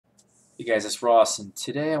Hey guys, it's Ross, and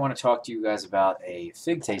today I want to talk to you guys about a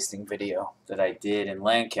fig tasting video that I did in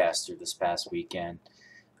Lancaster this past weekend.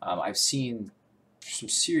 I've seen some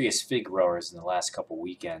serious fig growers in the last couple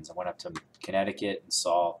weekends. I went up to Connecticut and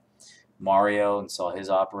saw Mario and saw his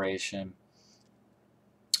operation.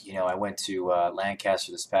 I went to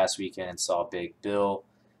Lancaster this past weekend and saw BigBill.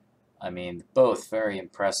 I mean, both very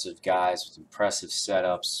impressive guys with impressive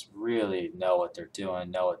setups, really know what they're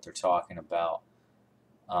doing, know what they're talking about.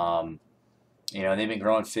 Um, they've been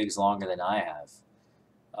growing figs longer than I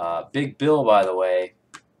have. BigBill, by the way,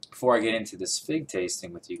 before I get into this fig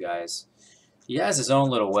tasting with you guys, he has his own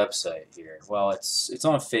little website here. Well, it's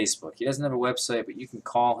on Facebook. He doesn't have a website, but you can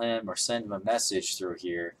call him or send him a message through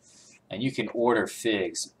here, and you can order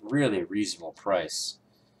figs, really reasonable price.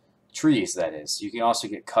 Trees, that is. You can also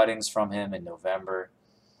get cuttings from him in November.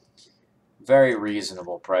 Very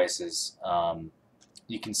reasonable prices.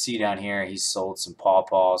 You can see down here he's sold some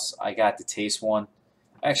pawpaws. I got to taste one.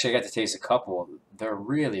 Actually, I got to taste a couple. They're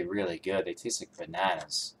really, really good. They taste like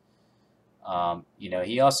bananas.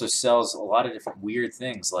 He also sells a lot of different weird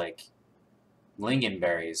things like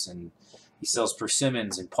lingonberries, and he sells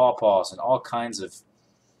persimmons and pawpaws and all kinds of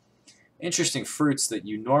interesting fruits that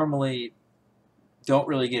you normally don't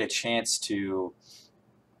really get a chance to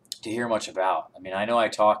hear much about. I mean, I know I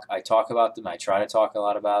talk about them. I try to talk a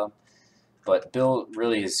lot about them. But Bill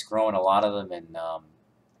really is growing a lot of them, and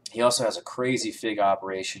he also has a crazy fig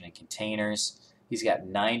operation in containers. He's got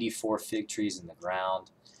 94 fig trees in the ground.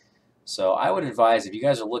 So I would advise, if you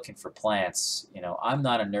guys are looking for plants, I'm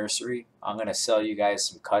not a nursery. I'm going to sell you guys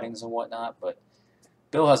some cuttings and whatnot, but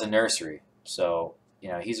Bill has a nursery. So,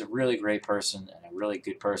 he's a really great person and a really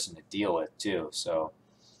good person to deal with, too. So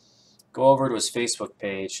go over to his Facebook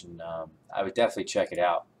page, and I would definitely check it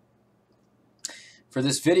out. For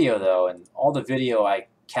this video, though, and all the video I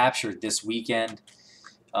captured this weekend,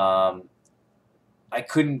 the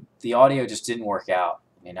audio just didn't work out.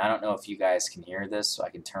 I mean, I don't know if you guys can hear this, so I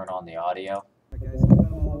can turn on the audio,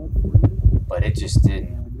 but it just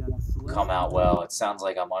didn't come out well. It sounds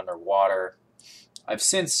like I'm underwater. I've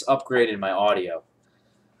since upgraded my audio,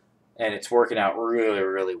 and it's working out really,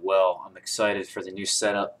 really well. I'm excited for the new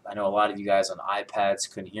setup. I know a lot of you guys on iPads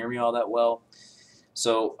couldn't hear me all that well.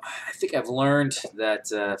 So I think I've learned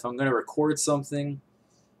that if I'm going to record something,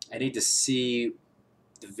 I need to see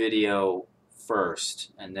the video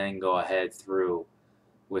first and then go ahead through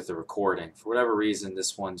with the recording. For whatever reason,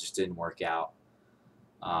 this one just didn't work out.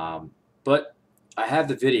 But I have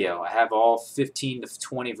the video. I have all 15 to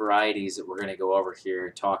 20 varieties that we're going to go over here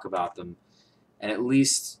and talk about them. And at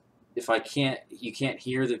least if you can't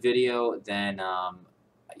hear the video, then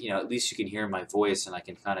at least you can hear my voice, and I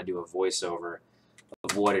can kind of do a voiceover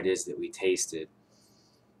of what it is that we tasted.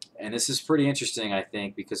 And this is pretty interesting, I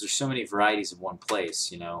think, because there's so many varieties in one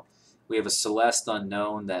place. We have a Celeste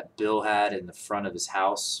Unknown that Bill had in the front of his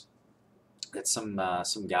house that some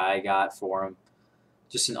guy got for him.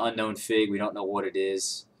 Just an unknown fig. We don't know what it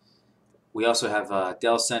is. We also have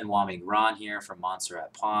Del Sen Wami Gran here from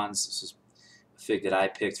Montserrat Ponds. This is a fig that I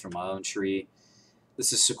picked from my own tree.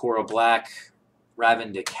 This is Socorro Black,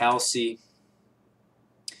 Ravin de Calci.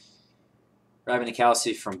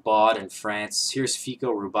 Calci from Baud in France. Here's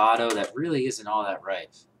Fico Rubato. That really isn't all that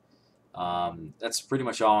ripe. That's pretty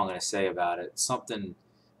much all I'm going to say about it.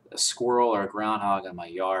 A squirrel or a groundhog in my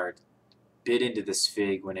yard bit into this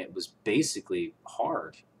fig when it was basically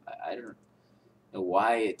hard. I don't know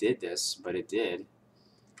why it did this, but it did.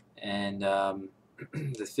 And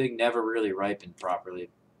the fig never really ripened properly.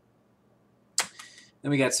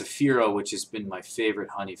 Then we got Zafiro, which has been my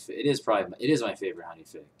favorite honey fig. It is my favorite honey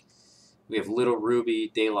fig. We have Little Ruby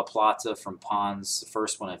de la Plata from Ponds, the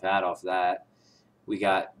first one I've had off that. We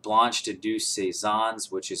got Blanche de Douce Saisons,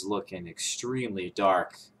 which is looking extremely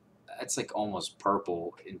dark. That's like almost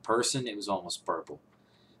purple. In person, it was almost purple.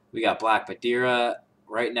 We got Black Madeira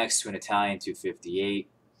right next to an Italian 258.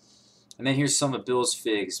 And then here's some of Bill's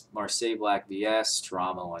figs: Marseille Black VS,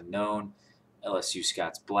 Toronto Unknown, LSU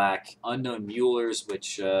Scots Black, Unknown Muellers,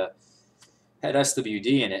 which had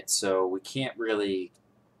SWD in it, so we can't really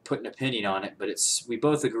put an opinion on it, but we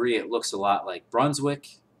both agree it looks a lot like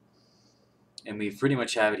Brunswick, and we pretty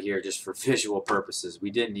much have it here just for visual purposes. We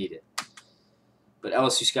didn't need it. But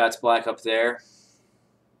LSU Scots Black up there.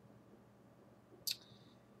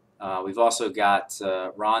 We've also got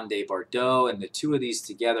Ron de Bordeaux, and the two of these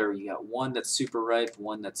together, you got one that's super ripe,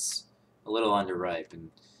 one that's a little underripe, and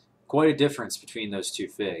quite a difference between those two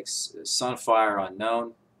figs. Sunfire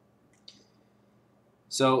Unknown.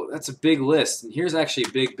 So that's a big list, and here's actually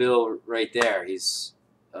BigBill right there. He's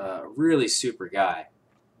a really super guy.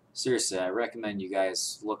 Seriously, I recommend you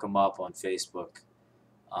guys look him up on Facebook.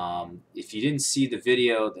 If you didn't see the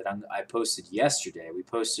video that I posted yesterday, we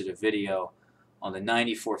posted a video on the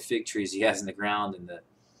 94 fig trees he has in the ground and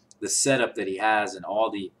the setup that he has and all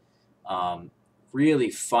the really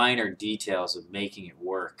finer details of making it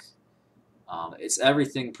work. It's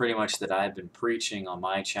everything pretty much that I've been preaching on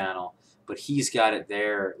my channel, but he's got it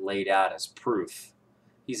there laid out as proof.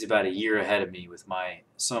 He's about a year ahead of me with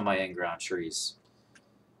some of my in-ground trees.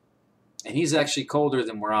 And he's actually colder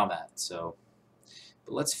than where I'm at. So,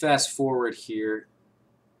 but let's fast forward here.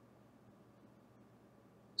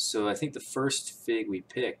 So I think the first fig we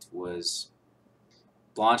picked was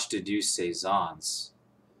Blanche de Douce Saisons.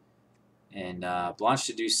 And Blanche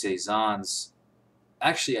de Douce Saisons,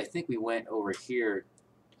 actually I think we went over here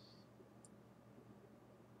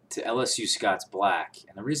to LSU Scots Black.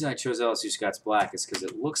 And the reason I chose LSU Scots Black is because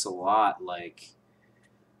it looks a lot like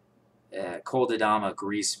Col de Dama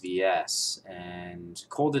Gris VS. And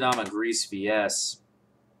Col de Dama Gris VS,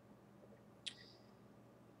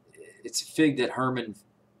 it's a fig that Herman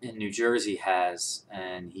in New Jersey has,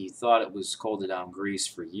 and he thought it was Col de Dame Gris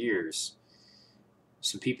for years.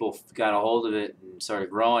 Some people got a hold of it and started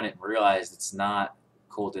growing it and realized it's not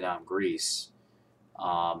Col de Dame Gris.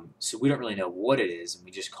 So we don't really know what it is, and we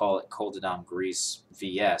just call it Col de Dame Gris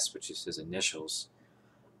VS, which is his initials.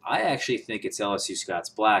 I actually think it's LSU Scots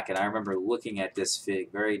Black, and I remember looking at this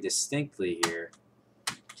fig very distinctly here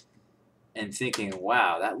and thinking,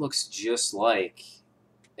 wow, that looks just like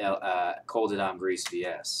Col de Dame Gris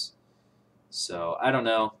VS. So I don't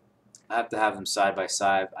know. I have to have them side by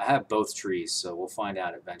side. I have both trees, so we'll find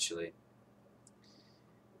out eventually.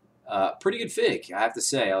 Pretty good fig, I have to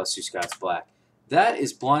say, LSU Scots Black. That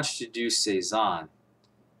is Blanche de Douce Saison.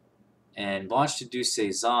 And Blanche de Douce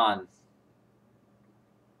Saison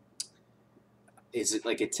is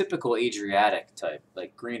like a typical Adriatic type,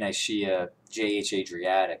 like Green Ischia, JH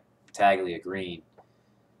Adriatic, Taglia Green.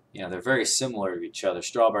 You know, they're very similar to each other.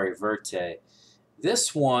 Strawberry Verte.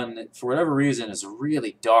 This one, for whatever reason, is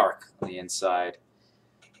really dark on the inside.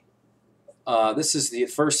 This is the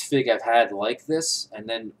first fig I've had like this, and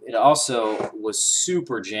then it also was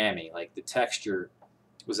super jammy. Like the texture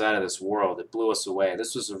was out of this world. It blew us away.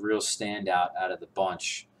 This was a real standout out of the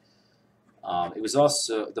bunch. It was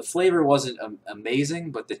also, the flavor wasn't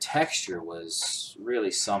amazing, but the texture was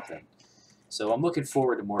really something. So I'm looking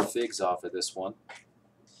forward to more figs off of this one.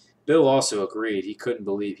 Bill also agreed. He couldn't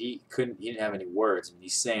believe, he didn't have any words. I mean,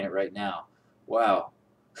 he's saying it right now. Wow.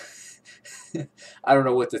 I don't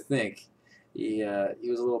know what to think. He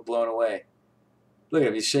was a little blown away. Look at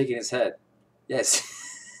him, he's shaking his head.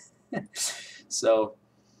 Yes. So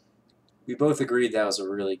we both agreed that was a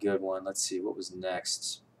really good one. Let's see, what was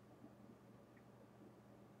next?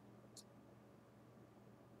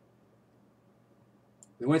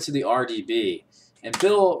 We went to the RDB. And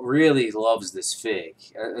Bill really loves this fig.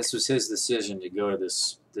 This was his decision to go to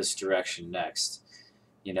this direction next.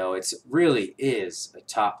 You know, it really is a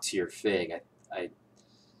top tier fig.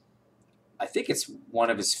 I think it's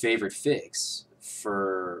one of his favorite figs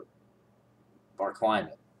for our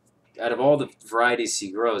climate. Out of all the varieties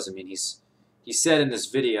he grows, I mean, he said in this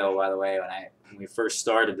video, by the way, when we first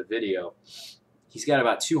started the video, he's got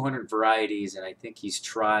about 200 varieties, and I think he's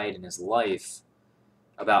tried in his life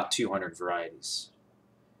about 200 varieties.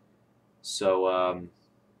 So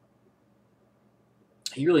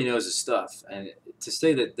he really knows his stuff. And to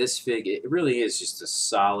say that this fig, it really is just a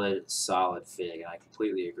solid fig, and I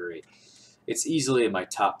completely agree. It's easily in my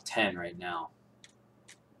top 10 right now.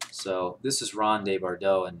 So this is Ron de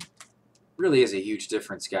Bordeaux, and really is a huge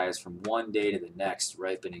difference, guys, from one day to the next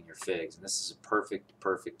ripening your figs. And this is a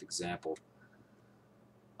perfect example.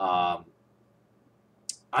 I've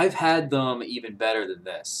had them even better than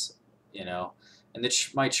this, you know. And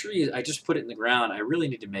my tree, I just put it in the ground. I really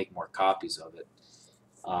need to make more copies of it.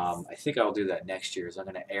 I think I'll do that next year. Is I'm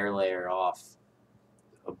going to air layer off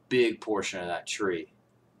a big portion of that tree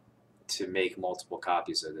to make multiple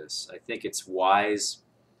copies of this. I think it's wise,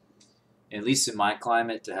 at least in my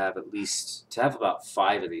climate, to have about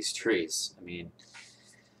 5 of these trees. I mean,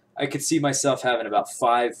 I could see myself having about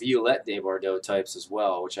 5 Violette de Bordeaux types as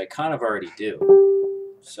well, which I kind of already do.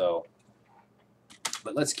 So,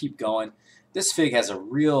 but let's keep going. This fig has a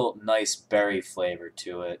real nice berry flavor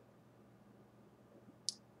to it,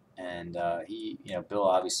 and Bill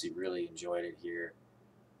obviously really enjoyed it here.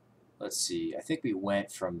 Let's see. I think we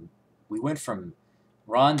went from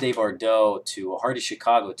Ron de Bordeaux to a Hardy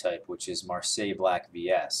Chicago type, which is Marseille Black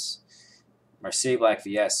VS. Marseille Black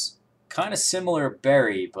VS, kind of similar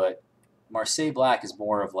berry, but Marseille Black is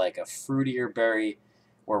more of like a fruitier berry,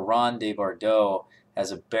 where Ron de Bordeaux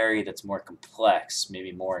has a berry that's more complex,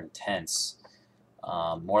 maybe more intense.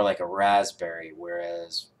 more like a raspberry,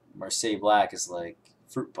 whereas Marseille Black is like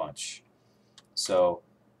fruit punch. So,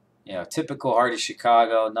 typical Hardy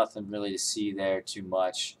Chicago, nothing really to see there too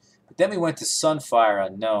much. But then we went to Sunfire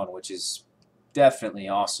Unknown, which is definitely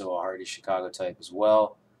also a Hardy Chicago type as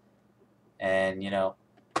well. And,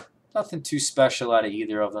 nothing too special out of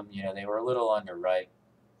either of them. They were a little underripe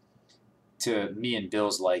to me and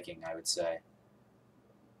Bill's liking, I would say.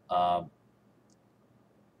 Um,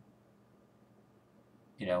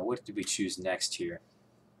 what did we choose next here?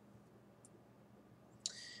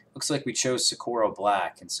 Looks like we chose Socorro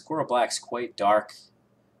Black, and Socorro Black's quite dark,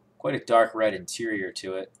 quite a dark red interior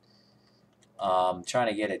to it. Trying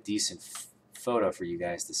to get a decent photo for you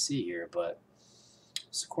guys to see here, but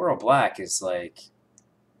Socorro Black is like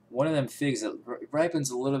one of them figs that ripens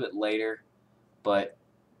a little bit later, but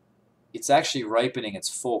it's actually ripening its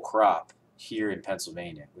full crop here in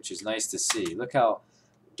Pennsylvania, which is nice to see. Look how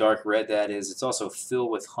dark red that is. It's also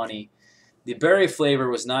filled with honey. The berry flavor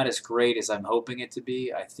was not as great as I'm hoping it to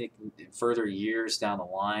be. I think in further years down the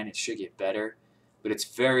line it should get better, but it's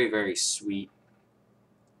very, very sweet.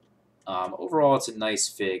 Overall, it's a nice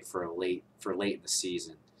fig for late in the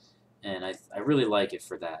season, and I really like it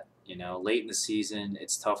for that. Late in the season,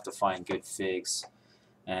 it's tough to find good figs,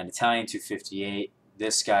 and Italian 258,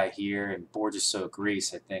 this guy here, and Bordeaux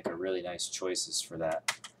Grease, I think, are really nice choices for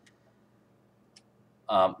that.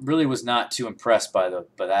 Really was not too impressed by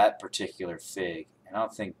that particular fig, and I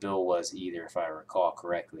don't think Bill was either, if I recall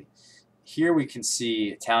correctly. Here we can see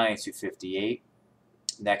Italian 258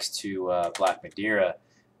 next to Black Madeira.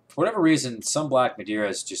 For whatever reason, some Black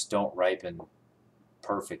Madeiras just don't ripen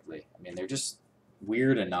perfectly. I mean, they're just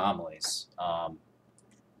weird anomalies. But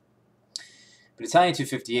Italian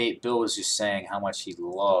 258, Bill was just saying how much he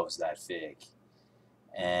loves that fig.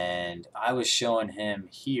 And I was showing him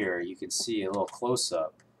here, you can see a little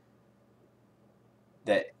close-up,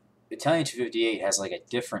 that Italian 258 has like a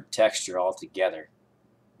different texture altogether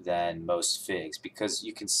than most figs, because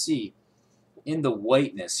you can see in the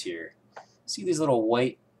whiteness here, see these little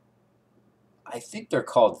white, I think they're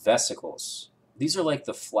called vesicles. These are like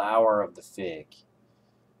the flower of the fig.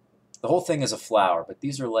 The whole thing is a flower, but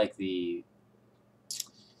these are like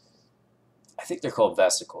I think they're called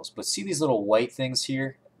vesicles. But see these little white things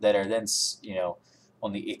here that are then,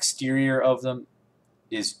 on the exterior of them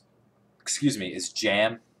is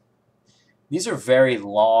jam. These are very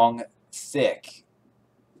long, thick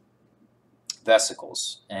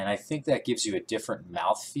vesicles, and I think that gives you a different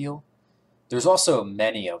mouthfeel. There's also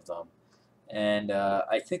many of them, and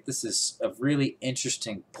I think this is a really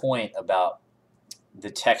interesting point about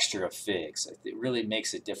the texture of figs. It really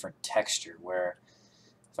makes a different texture, where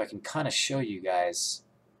if I can kind of show you guys,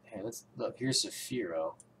 here, let's look, here's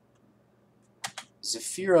Zafiro.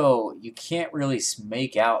 Zafiro, you can't really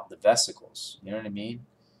make out the vesicles, you know what I mean?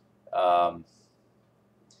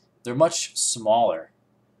 They're much smaller.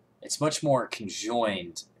 It's much more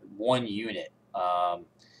conjoined, one unit.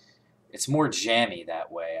 It's more jammy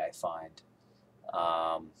that way, I find.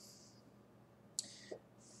 I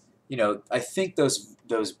think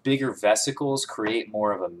those bigger vesicles create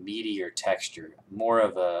more of a meatier texture,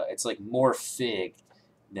 it's like more fig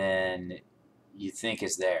than you think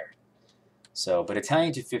is there. So, but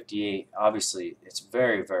Italian 258, obviously, it's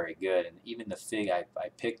very, very good, and even the fig I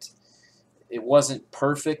picked, it wasn't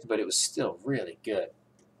perfect, but it was still really good.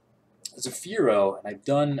 Zafiro, and I've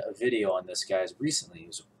done a video on this, guys, recently. It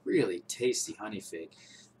was a really tasty honey fig.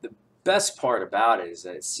 The best part about it is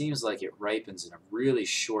that it seems like it ripens in a really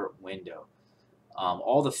short window.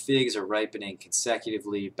 All the figs are ripening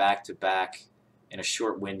consecutively, back to back, in a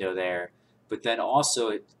short window there. But then also,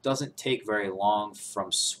 it doesn't take very long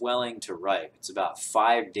from swelling to ripe. It's about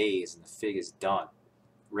 5 days, and the fig is done,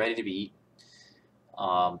 ready to be eaten.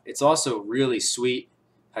 It's also really sweet,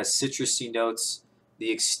 has citrusy notes.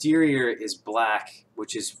 The exterior is black,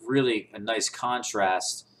 which is really a nice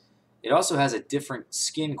contrast. It also has a different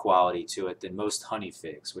skin quality to it than most honey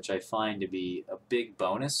figs, which I find to be a big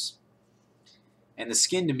bonus. And the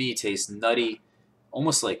skin to me tastes nutty,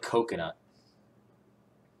 almost like coconut.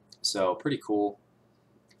 So pretty cool.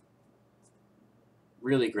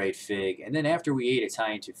 Really great fig. And then after we ate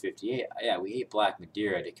Italian 258, yeah, we ate Black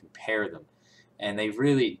Madeira to compare them. And they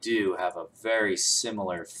really do have a very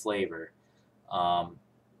similar flavor.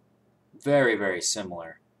 Very, very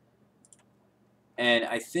similar. And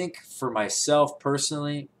I think for myself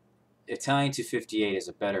personally, Italian 258 is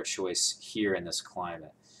a better choice here in this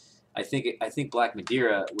climate. I think Black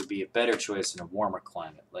Madeira would be a better choice in a warmer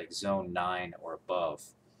climate, like zone 9 or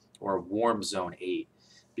above, or a warm zone 8,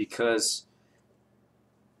 because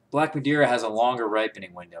Black Madeira has a longer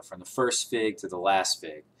ripening window from the first fig to the last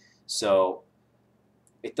fig. So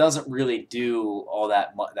it doesn't really do all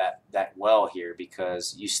that well here,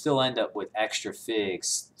 because you still end up with extra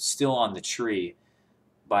figs still on the tree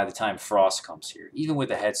by the time frost comes here. Even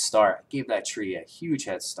with a head start, it gave that tree a huge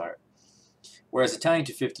head start. Whereas Italian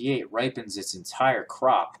 258 ripens its entire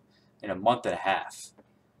crop in a month and a half,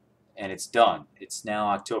 and it's done. It's now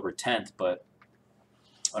October 10th, but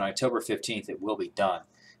on October 15th it will be done,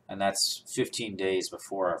 and that's 15 days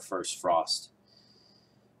before our first frost.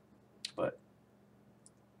 But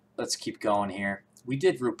let's keep going here. We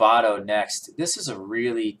did rubato next. This is a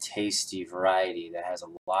really tasty variety that has a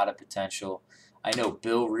lot of potential. I know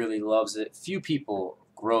Bill really loves it. Few people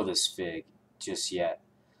grow this fig just yet.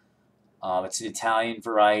 It's an Italian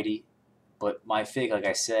variety, but my fig, like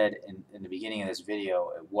I said in the beginning of this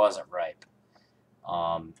video, it wasn't ripe.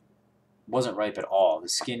 Wasn't ripe at all. The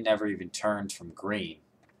skin never even turned from green.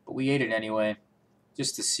 But we ate it anyway,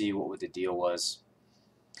 just to see what the deal was.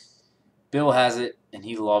 Bill has it, and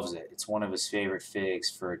he loves it. It's one of his favorite figs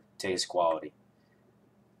for taste quality.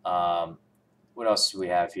 What else do we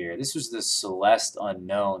have here? This was the Celeste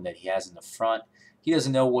Unknown that he has in the front. He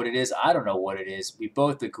doesn't know what it is. I don't know what it is. We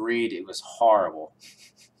both agreed it was horrible.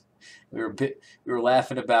 we were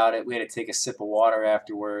laughing about it. We had to take a sip of water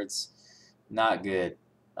afterwards. Not good.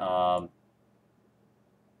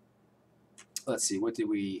 Let's see. What did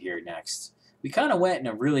we eat here next? We kind of went in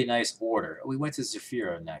a really nice order. We went to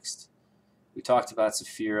Zafiro next. We talked about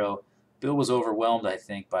Zafiro. Bill was overwhelmed, I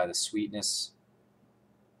think, by the sweetness.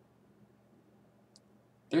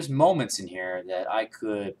 There's moments in here that I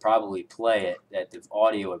could probably play it, that the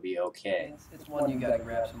audio would be okay. It's one you got to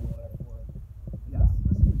grab some water for.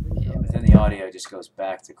 Yeah, but then the audio just goes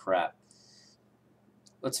back to crap.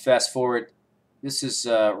 Let's fast forward. This is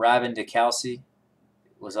Ravin de Calci.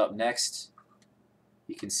 Was up next.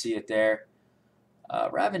 You can see it there.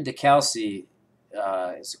 Ravin de Calci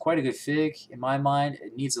is quite a good fig in my mind.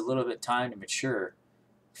 It needs a little bit of time to mature.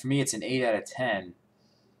 For me, it's an 8 out of 10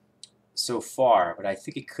 so far, but I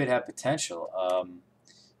think it could have potential.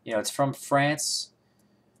 You know, it's from France,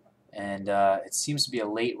 and it seems to be a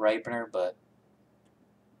late ripener, but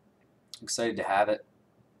I'm excited to have it.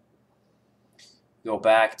 Go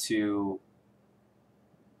back to,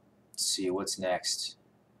 let's see, what's next?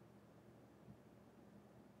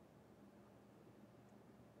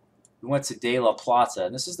 We went to De La Plata,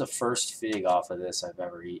 and this is the first fig off of this I've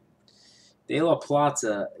ever eaten. De La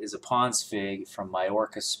Plata is a Pons fig from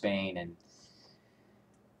Majorca, Spain, and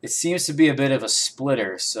it seems to be a bit of a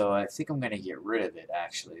splitter, so I think I'm going to get rid of it,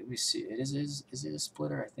 actually. Let me see. Is it a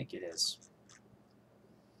splitter? I think it is.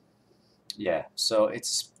 Yeah, so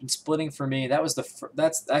it's splitting for me. That was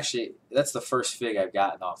that's the first fig I've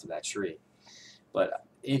gotten off of that tree. But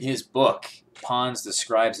in his book, Pons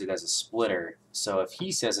describes it as a splitter. So if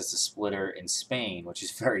he says it's a splitter in Spain, which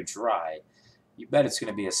is very dry, you bet it's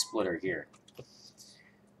going to be a splitter here.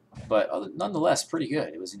 But nonetheless, pretty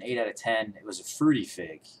good. It was an 8 out of 10. It was a fruity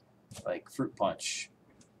fig, like fruit punch,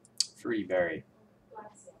 fruity berry.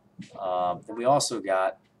 Then we also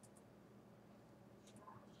got,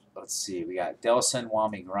 let's see, we got Del San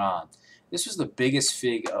Juan Migran. This was the biggest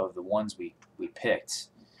fig of the ones we picked.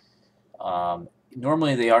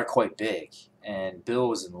 Normally they are quite big, and Bill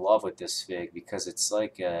was in love with this fig because it's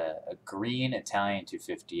like a green Italian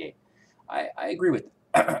 258. I agree with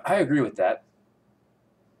I agree with that,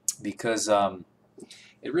 because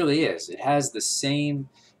it really is. It has the same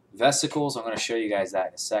vesicles. I'm going to show you guys that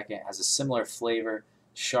in a second. It has a similar flavor,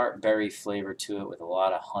 sharp berry flavor to it with a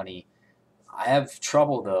lot of honey. I have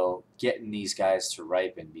trouble, though, getting these guys to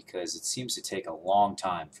ripen because it seems to take a long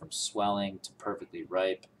time from swelling to perfectly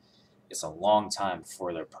ripe. It's a long time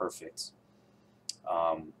before they're perfect.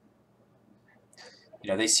 You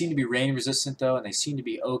know, they seem to be rain resistant, though, and they seem to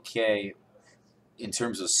be okay in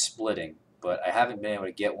terms of splitting, but I haven't been able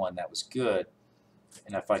to get one that was good.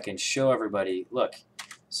 And if I can show everybody, look,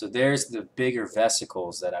 so there's the bigger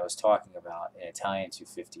vesicles that I was talking about in Italian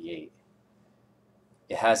 258.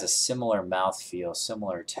 It has a similar mouthfeel,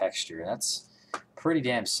 similar texture. That's pretty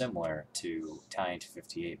damn similar to Italian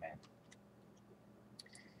 258, man.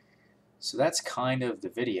 So that's kind of the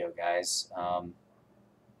video, guys.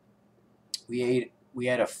 We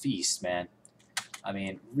had a feast, man. I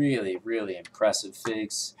mean, really, really impressive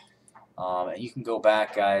figs. And you can go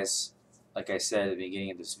back, guys, like I said at the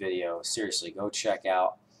beginning of this video, seriously, go check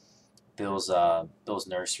out Bill's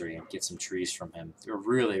nursery and get some trees from him. They're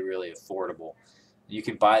really, really affordable. You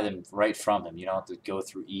can buy them right from him. You don't have to go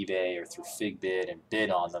through eBay or through FigBid and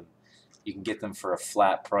bid on them. You can get them for a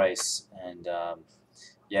flat price. And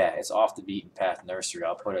yeah, it's Off the Beaten Path Nursery.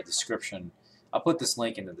 I'll put a description. I'll put this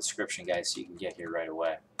link in the description, guys, so you can get here right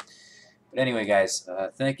away. But anyway, guys,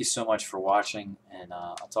 thank you so much for watching, and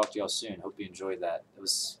I'll talk to y'all soon. Hope you enjoyed that. It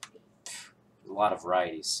was a lot of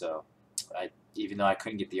varieties, so even though I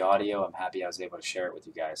couldn't get the audio, I'm happy I was able to share it with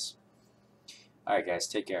you guys. All right, guys,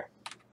 take care.